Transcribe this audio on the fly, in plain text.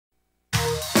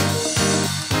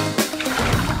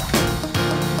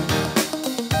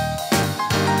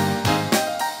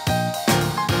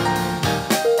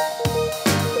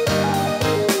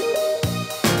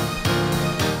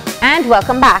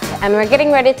welcome back. And we're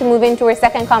getting ready to move into our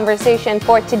second conversation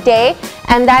for today,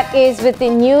 and that is with the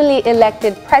newly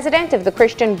elected president of the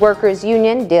Christian Workers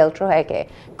Union, Dale Trujeque.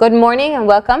 Good morning and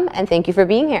welcome, and thank you for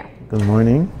being here. Good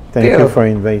morning. Thank you for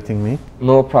inviting me.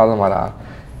 No problem at all.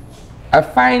 I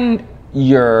find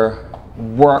your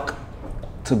work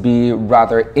to be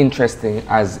rather interesting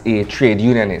as a trade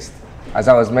unionist. As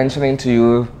I was mentioning to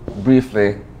you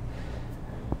briefly,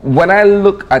 when I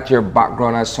look at your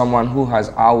background as someone who has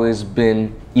always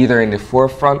been either in the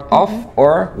forefront of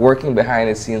or working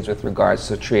behind the scenes with regards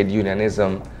to trade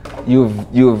unionism,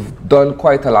 you've done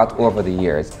quite a lot over the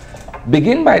years.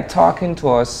 Begin by talking to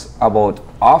us about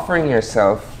offering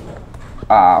yourself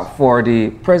for the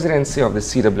presidency of the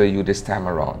CWU this time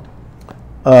around.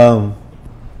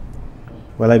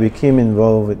 Well, I became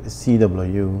involved with the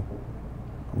CWU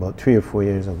about 3 to 4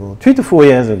 years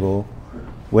ago,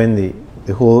 when the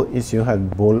whole issue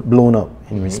had blown up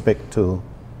in respect to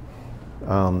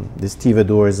the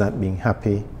stevedores not being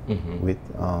happy with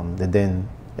the then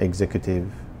executive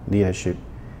leadership,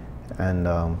 and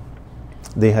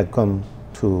they had come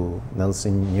to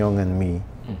Nelson Young and me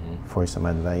for some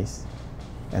advice,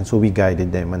 and so we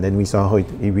guided them, and then we saw how it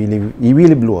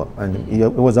really blew up, and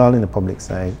it was all in the public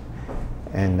side.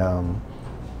 And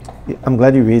I'm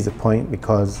glad you raised the point,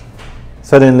 because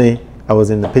suddenly I was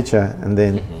in the picture, and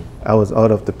then I was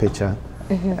out of the picture,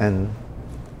 and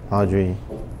Audrey,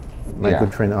 my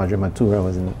good friend Audrey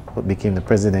Matura, became the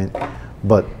president.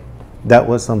 But that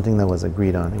was something that was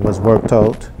agreed on. It was worked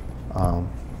out.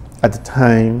 At the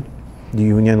time, the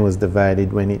union was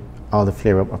divided when all the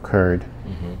flare-up occurred,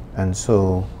 and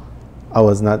so I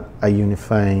was not a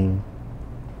unifying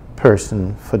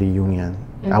person for the union.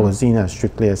 I was seen as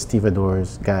strictly a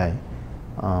stevedores guy.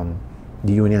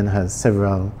 The union has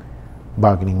several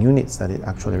bargaining units that it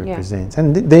actually represents,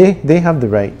 and they have the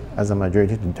right as a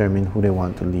majority to determine who they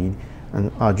want to lead,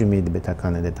 and Audrey made the better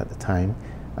candidate at the time.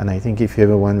 And I think if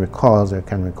everyone recalls or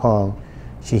can recall,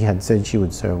 she had said she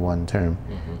would serve 1 term,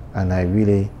 and I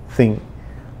really think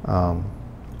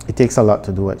it takes a lot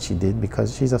to do what she did,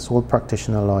 because she's a sole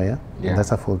practitioner lawyer, and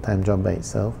that's a full-time job by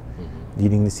itself.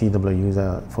 Leading the CWU is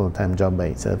a full-time job by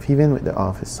itself, even with the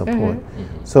office support.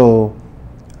 So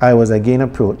I was again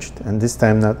approached, and this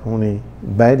time not only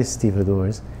by the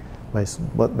stevedores,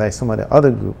 but by some of the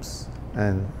other groups,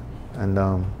 and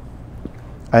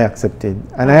I accepted.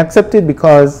 And I accepted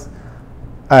because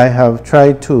I have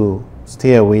tried to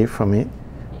stay away from it,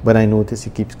 but I notice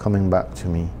it keeps coming back to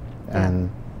me, and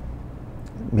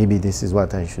maybe this is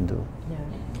what I should do.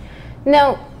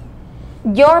 Now,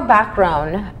 your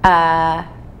background,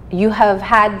 you have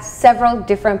had several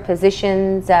different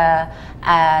positions.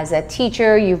 As a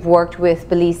teacher, you've worked with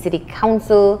Belize City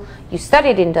Council, you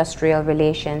studied industrial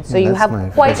relations, so you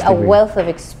have quite a wealth of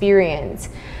experience.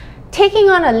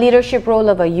 Taking on a leadership role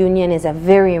of a union is a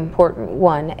very important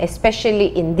one,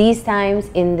 especially in these times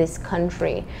in this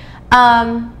country.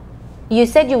 You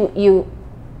said you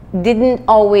didn't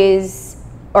always,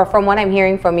 or from what I'm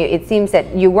hearing from you, it seems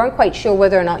that you weren't quite sure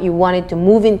whether or not you wanted to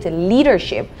move into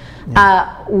leadership.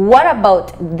 What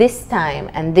about this time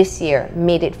and this year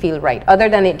made it feel right, other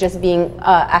than it just being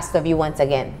asked of you once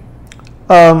again?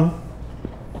 Well,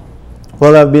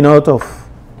 I've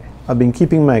been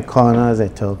keeping my corner, as I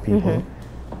tell people,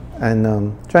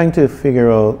 and trying to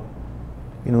figure out,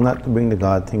 not to bring the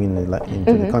God thing into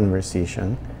the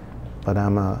conversation, but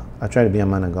I try to be a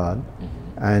man of God,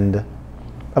 and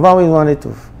I've always wanted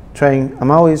to I'm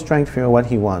always trying to figure out what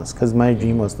he wants, because my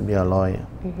dream was to be a lawyer,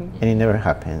 and it never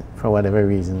happened for whatever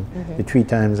reason. The 3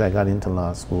 times I got into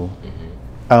law school,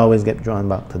 I always get drawn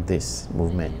back to this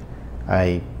movement.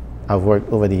 I've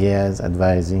worked over the years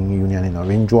advising union in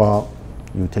Orange Walk,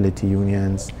 utility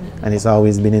unions, and it's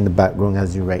always been in the background,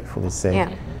 as you rightfully say.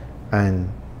 And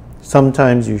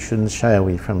sometimes you shouldn't shy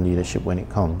away from leadership when it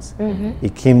comes.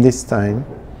 It came this time.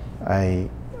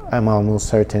 I'm almost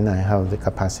certain I have the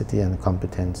capacity and the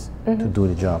competence to do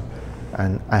the job.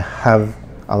 And I have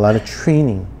a lot of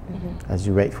training, as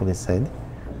you rightfully said.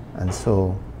 And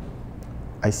so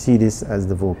I see this as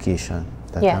the vocation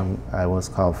that I was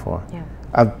called for.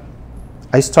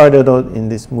 I started out in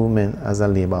this movement as a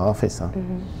labor officer,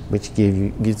 which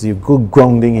gives you good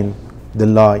grounding in the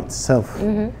law itself.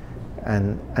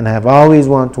 And I have always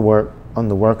wanted to work on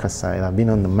the worker side. I've been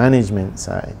on the management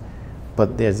side.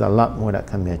 But there's a lot more that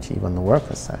can be achieved on the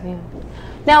worker side.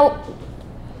 Now,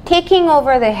 taking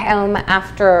over the helm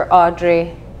after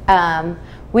Audrey,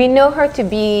 we know her to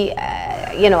be,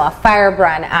 a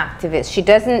firebrand activist. She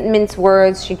doesn't mince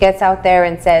words. She gets out there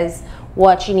and says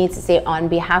what she needs to say on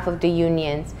behalf of the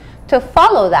unions. To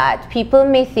follow that, people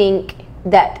may think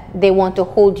that they want to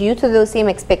hold you to those same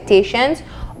expectations,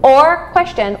 Or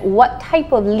question, what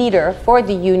type of leader for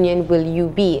the union will you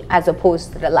be as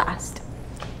opposed to the last?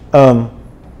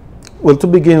 Well, to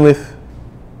begin with,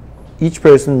 each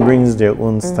person brings their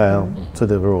own style to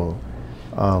the role.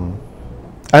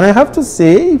 And I have to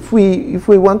say, if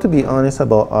we want to be honest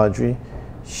about Audrey,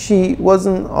 she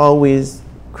wasn't always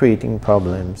creating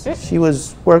problems. She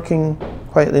was working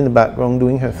quietly in the background,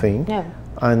 doing her thing. Yeah.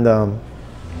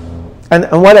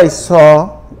 And what I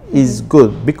saw is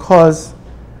good, because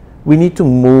we need to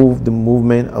move the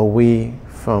movement away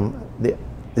from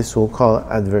the so-called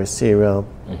adversarial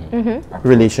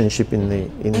relationship in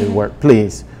the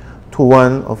workplace to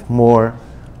one of more,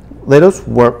 let us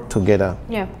work together.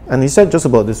 Yeah. And it's not just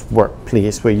about this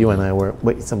workplace where you and I work,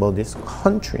 but it's about this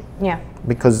country. Yeah.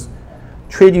 Because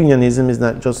trade unionism is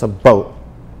not just about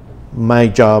my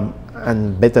job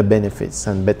and better benefits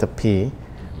and better pay,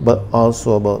 but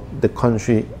also about the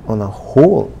country on a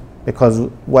whole. Because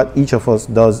what each of us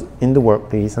does in the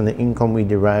workplace and the income we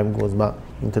derive goes back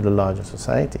into the larger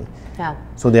society. Yeah.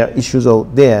 So there are issues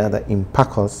out there that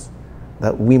impact us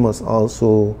that we must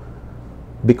also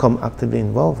become actively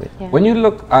involved with. Yeah. When you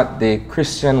look at the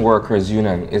Christian Workers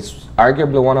Union, it's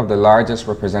arguably one of the largest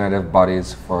representative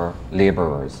bodies for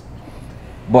laborers.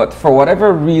 But for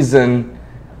whatever reason,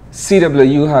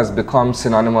 CWU has become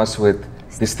synonymous with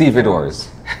the stevedores.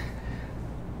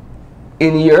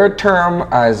 In your term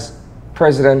as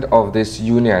president of this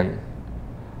union,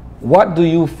 what do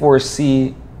you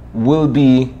foresee will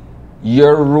be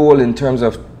your role in terms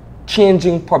of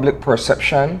changing public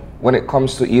perception when it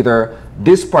comes to either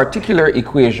this particular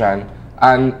equation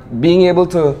and being able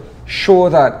to show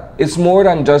that it's more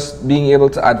than just being able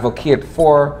to advocate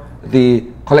for the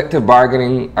collective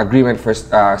bargaining agreement for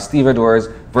stevedores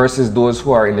versus those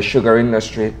who are in the sugar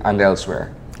industry and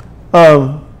elsewhere?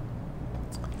 The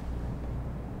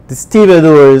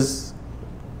stevedores,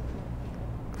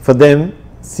 for them,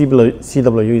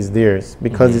 CWU is theirs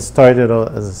because it started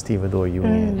out as a stevedore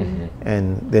union.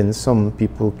 And then some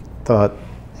people thought,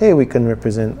 hey, we can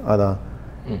represent other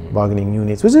bargaining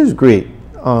units, which is great.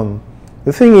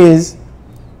 The thing is,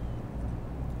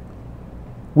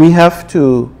 we have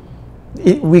to,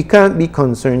 we can't be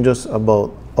concerned just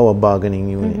about our bargaining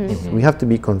units. We have to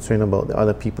be concerned about the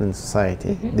other people in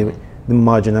society, the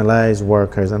marginalized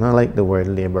workers, and I like the word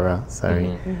laborer,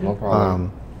 sorry. No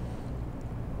problem.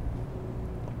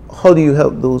 How do you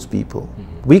help those people?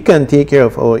 We can take care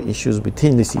of our issues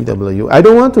within the CWU. I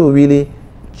don't want to really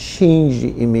change the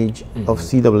image of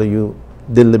CWU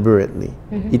deliberately.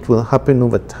 It will happen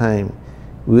over time.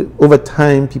 Over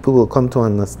time, people will come to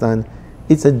understand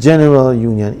it's a general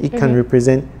union. It can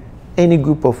represent any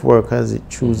group of workers it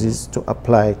chooses to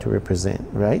apply to represent,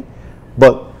 right?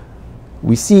 But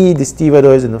we see the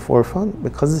stevedores in the forefront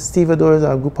because the stevedores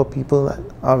are a group of people that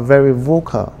are very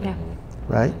vocal,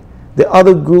 right? The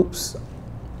other groups,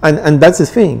 and that's the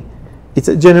thing, it's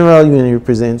a general union. It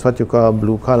represents what you call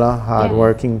blue-collar,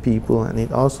 hard-working people, and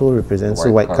it also represents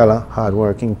the white-collar,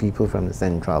 hard-working people from the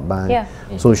central bank,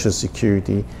 Social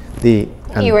Security.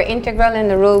 You were integral in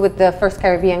the role with the First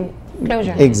Caribbean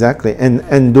closure. Exactly,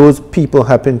 and those people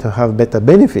happen to have better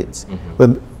benefits.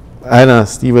 But I'm a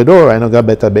stevedore, I don't got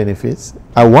better benefits.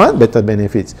 I want better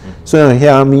benefits, so you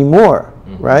hear me more,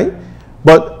 right?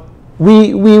 But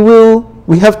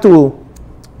we have to,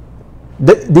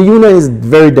 the union is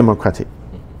very democratic.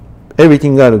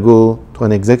 Everything got to go to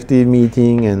an executive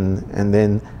meeting and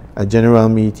then a general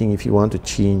meeting if you want to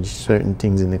change certain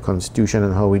things in the constitution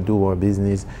and how we do our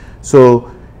business.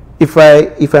 So if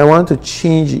I want to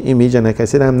change the image, and like I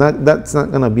said, that's not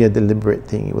going to be a deliberate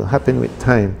thing. It will happen with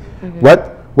time.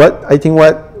 What I think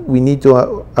what we need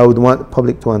to, I would want the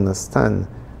public to understand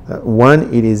that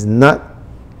one, it is not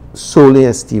solely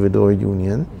a stevedore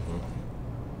union,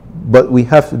 but we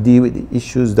have to deal with the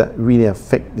issues that really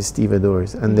affect the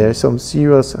stevedores, and there are some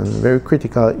serious and very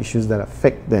critical issues that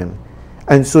affect them,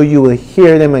 and so you will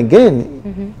hear them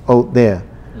again out there.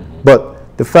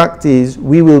 But the fact is,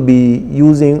 we will be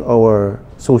using our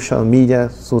social media,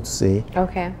 so to say,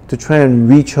 to try and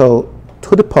reach out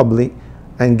to the public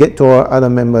and get to our other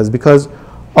members, because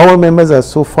our members are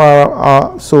so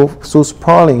far, so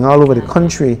sprawling all over the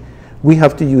country. We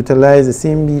have to utilize the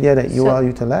same media that you all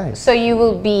utilize. So you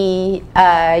will be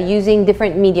using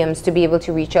different mediums to be able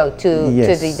to reach out to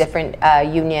the different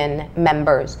union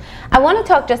members. I want to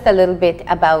talk just a little bit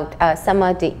about some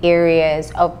of the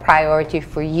areas of priority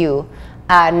for you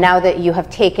now that you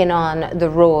have taken on the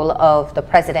role of the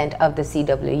president of the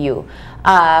CWU.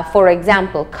 For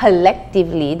example,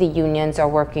 collectively, the unions are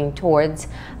working towards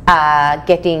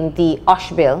getting the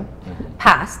OSH bill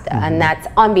passed, and that's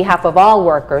on behalf of all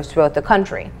workers throughout the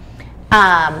country.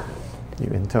 You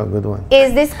went to a good one.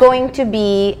 Is this going to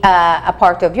be a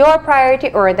part of your priority,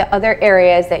 or the other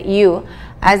areas that you,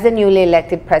 as the newly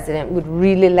elected president, would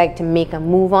really like to make a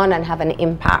move on and have an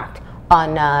impact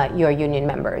on your union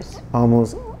members?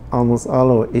 Almost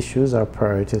all our issues are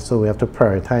priorities, so we have to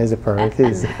prioritize the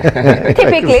priorities.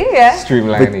 Typically, yeah.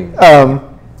 Streamlining.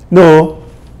 No,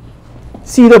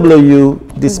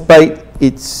 CWU, despite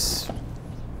its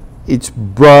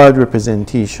broad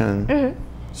representation,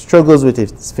 struggles with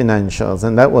its financials,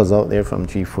 and that was out there from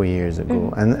 3-4 years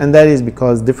ago. And that is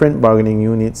because different bargaining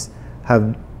units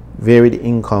have varied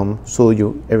income, so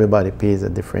everybody pays a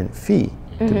different fee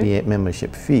to be a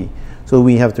membership fee. So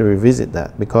we have to revisit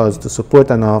that, because to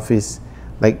support an office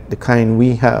like the kind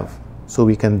we have, so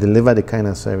we can deliver the kind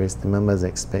of service the members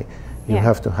expect, you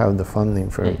have to have the funding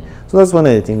for it. So that's one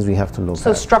of the things we have to look at.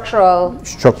 So structural,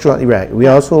 right. We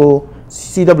also,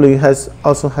 CW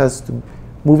also has to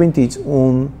move into its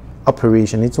own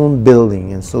operation, its own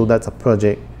building, and so that's a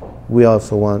project we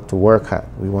also want to work at.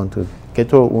 We want to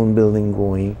get our own building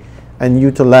going and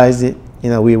utilize it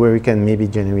in a way where we can maybe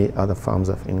generate other forms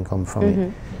of income from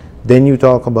it. Then you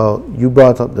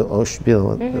brought up the OSH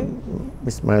bill.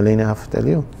 Ms. Marlene, I have to tell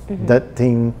you, that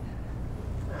thing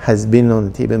has been on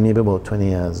the table maybe about 20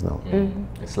 years now.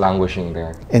 It's languishing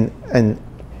there. And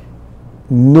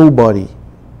nobody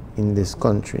in this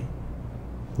country,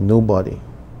 nobody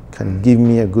can give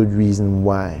me a good reason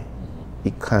why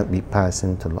it can't be passed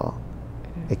into law,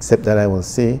 except that I will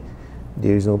say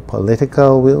there is no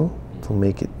political will to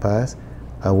make it pass.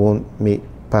 I won't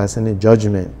pass any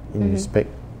judgment in respect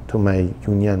to my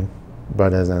union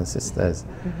brothers and sisters.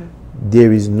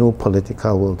 There is no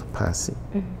political will to pass it,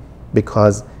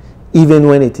 because even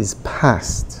when it is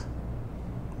passed,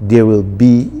 there will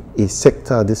be a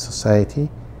sector of this society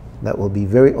that will be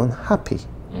very unhappy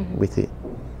with it.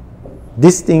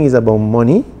 This thing is about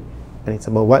money, and it's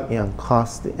about what it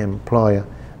costs the employer.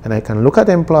 And I can look at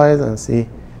employers and say,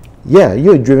 yeah,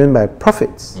 you're driven by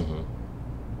profits.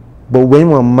 But when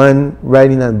one man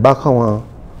riding at the back of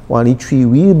one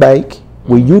 3-wheel bike,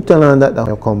 where you turn on that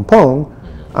your compound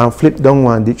and flip down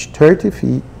one ditch 30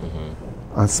 feet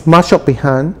and smash up your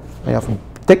hand, and you have to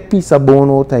take piece of bone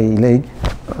out of your leg,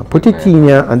 put it in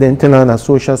here, and then turn on a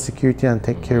social security and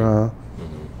take care of.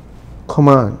 Come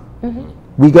on.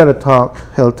 We got to talk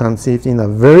health and safety in a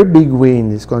very big way in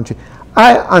this country.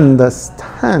 I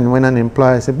understand when an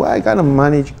employer says, well, I got to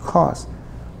manage costs,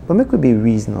 but make it be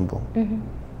reasonable.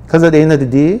 Because at the end of the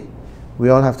day, we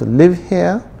all have to live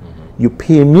here. You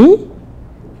pay me,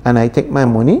 and I take my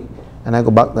money, and I go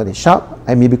back to the shop.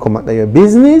 I maybe come back to your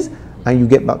business, and you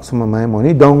get back some of my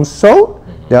money. Down south,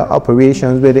 there are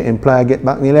operations where the employer get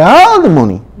back nearly all the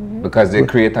money. Because they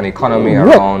create an economy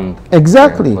around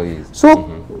exactly. employees.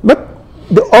 So, but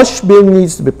the OSH bill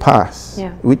needs to be passed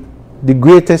with the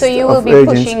greatest. So you will be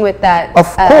urgency. pushing with that. Of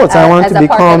course, I want as to a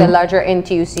become part of the larger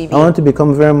NTUCB. I want to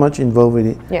become very much involved with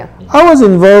it. Yeah. I was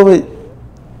involved with.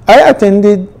 I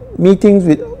attended meetings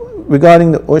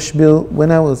regarding the OSH bill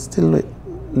when I was still with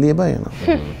Labour. You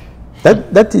know,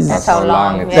 that is That's how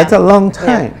long. That's a long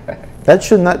time. That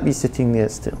should not be sitting there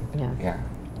still. Yeah.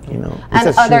 You know,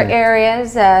 and other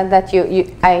areas that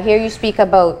I hear you speak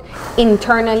about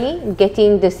internally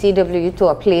getting the CW to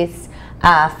a place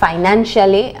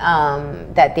financially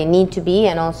that they need to be,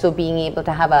 and also being able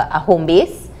to have a home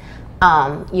base.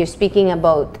 You're speaking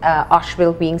about OSH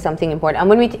being something important. And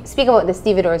when we speak about the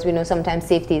stevedores, we know sometimes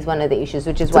safety is one of the issues,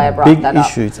 which is why I brought that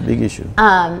up. It's a big issue.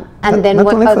 And not, then not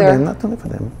what only other for them, not only for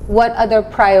them. What other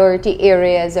priority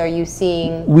areas are you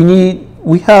seeing?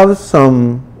 We have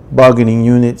some bargaining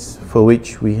units for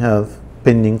which we have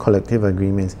pending collective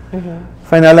agreements.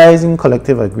 Finalizing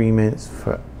collective agreements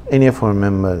for any of our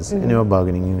members, any of our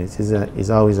bargaining units is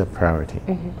always a priority,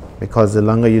 because the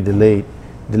longer you delay it,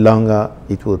 the longer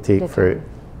it will take for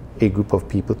a group of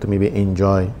people to maybe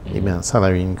enjoy maybe a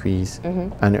salary increase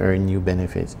and earn new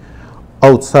benefits.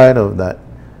 Outside of that,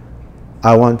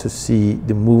 I want to see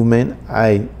the movement.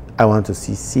 I want to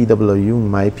see CWU,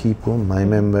 my people, my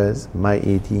members, my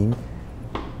A team,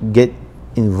 get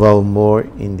involved more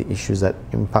in the issues that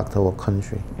impact our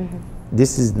country.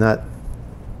 This is not,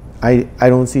 I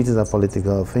don't see it as a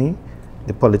political thing.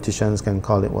 The politicians can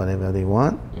call it whatever they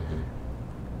want.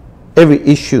 Every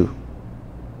issue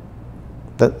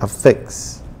that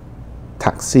affects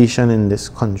taxation in this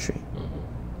country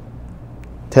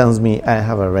tells me I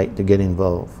have a right to get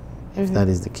involved, if that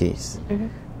is the case.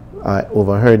 I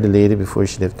overheard the lady before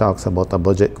she talks about a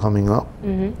budget coming up.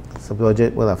 So the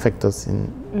budget will affect us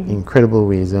in incredible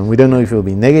ways, and we don't know if it will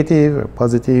be negative or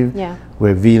positive.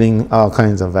 We're feeling all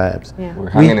kinds of vibes. We're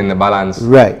hanging in the balance.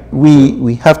 Right.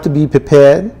 We have to be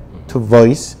prepared to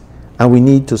voice And we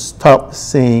need to stop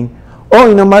saying,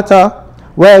 oh, no matter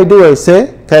what I do, I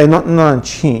say, can nothing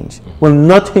change. Well,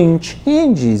 nothing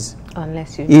changes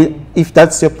unless you if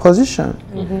that's your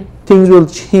position. Things will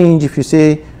change if you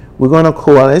say, we're going to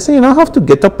coalesce. I say, you don't have to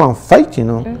get up and fight, you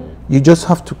know. You just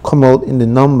have to come out in the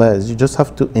numbers. You just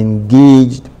have to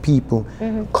engage the people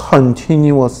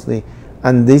continuously.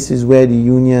 And this is where the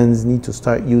unions need to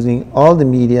start using all the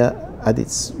media at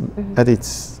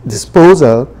its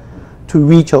disposal to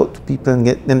reach out to people and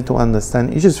get them to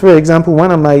understand. It's just, for example,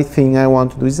 one of my things I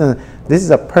want to do is, this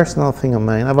is a personal thing of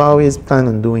mine. I've always planned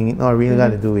on doing it. Now I really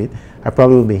got to do it. I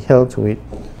probably will be held to it.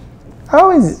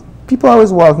 People are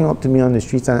always walking up to me on the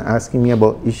streets and asking me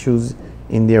about issues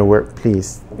in their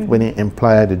workplace when an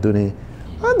employer to do it.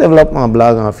 I'll develop my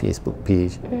blog on a Facebook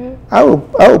page. I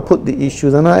will put the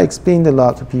issues and I explain the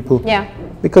law to people. Yeah.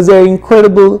 Because there are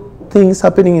incredible things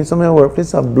happening in some of the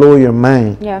workplaces that blow your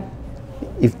mind. Yeah.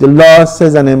 If the law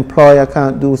says an employer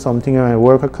can't do something or a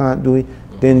worker can't do it,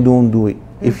 then don't do it.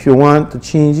 If you want to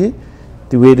change it,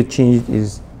 the way to change it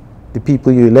is the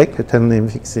people you elect, you tell them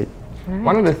fix it.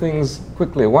 One of the things,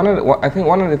 quickly, I think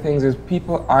one of the things is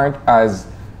people aren't as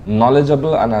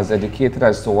knowledgeable and as educated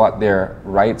as to what their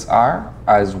rights are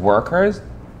as workers,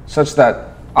 such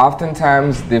that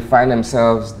oftentimes they find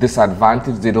themselves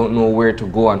disadvantaged. They don't know where to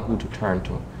go and who to turn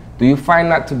to. Do you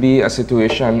find that to be a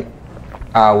situation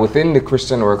within the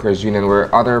Christian Workers Union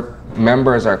where other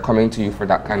members are coming to you for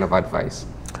that kind of advice?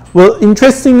 Well,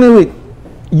 interestingly with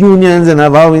unions, and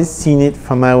I've always seen it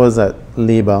from I was at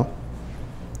Labour,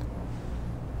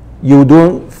 you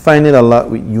don't find it a lot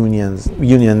with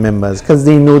union members, because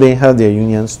they know they have their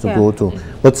unions to go to.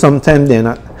 But sometimes they're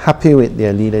not happy with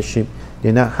their leadership.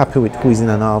 They're not happy with who's in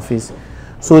an office.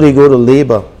 So they go to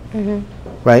Labour,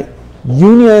 right?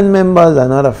 Union members are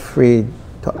not afraid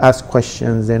to ask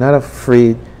questions. They're not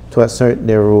afraid to assert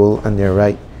their role and their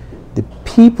right. The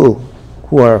people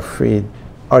who are afraid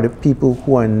are the people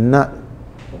who are not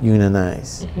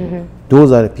unionized.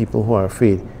 Those are the people who are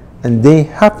afraid. And they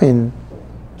happen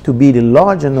to be the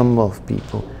larger number of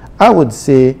people. I would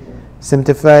say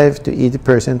 75 to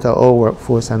 80% of our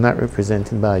workforce are not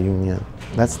represented by a union.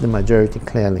 That's the majority,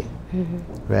 clearly,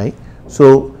 right?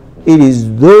 So it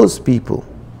is those people,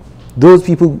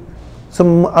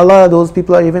 a lot of those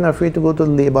people are even afraid to go to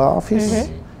the labor office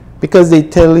because they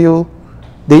tell you,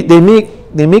 they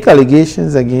make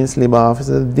allegations against labor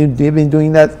officers. They've been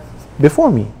doing that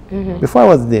before me, before I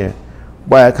was there.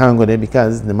 Why I can't go there?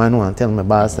 Because the man want to tell my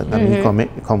boss that me can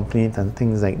make the complaint and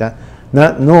things like that.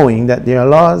 Not knowing that there are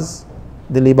laws,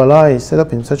 the labor law is set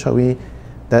up in such a way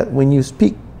that when you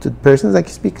speak to persons like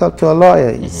you speak up to a lawyer,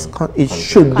 it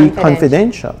should be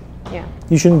confidential. Yeah.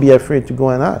 You shouldn't be afraid to go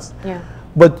and ask. Yeah.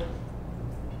 But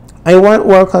I want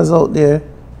workers out there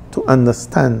to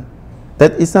understand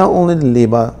that it's not only the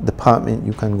labor department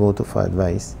you can go to for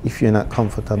advice if you're not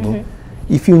comfortable.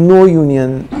 If you know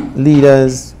union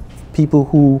leaders, people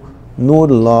who know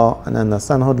the law and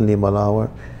understand how the labor law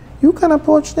works, you can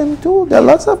approach them too. There are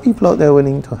lots of people out there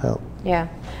willing to help. Yeah,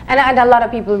 and a lot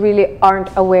of people really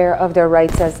aren't aware of their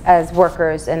rights as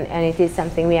workers, and it is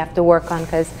something we have to work on,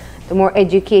 because the more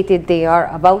educated they are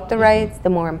about the rights, the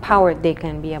more empowered they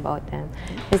can be about them.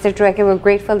 Mr. Trujeque, we're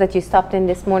grateful that you stopped in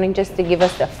this morning just to give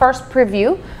us the first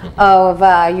preview of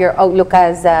your outlook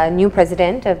as new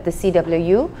president of the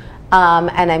CWU.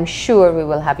 And I'm sure we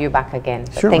will have you back again.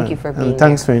 But thank you for being here.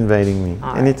 Thanks for inviting me.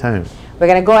 Anytime. We're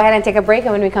going to go ahead and take a break,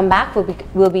 and when we come back,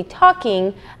 we'll be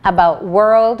talking about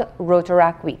World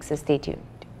Rotaract Week, so stay tuned.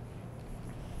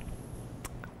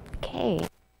 Okay.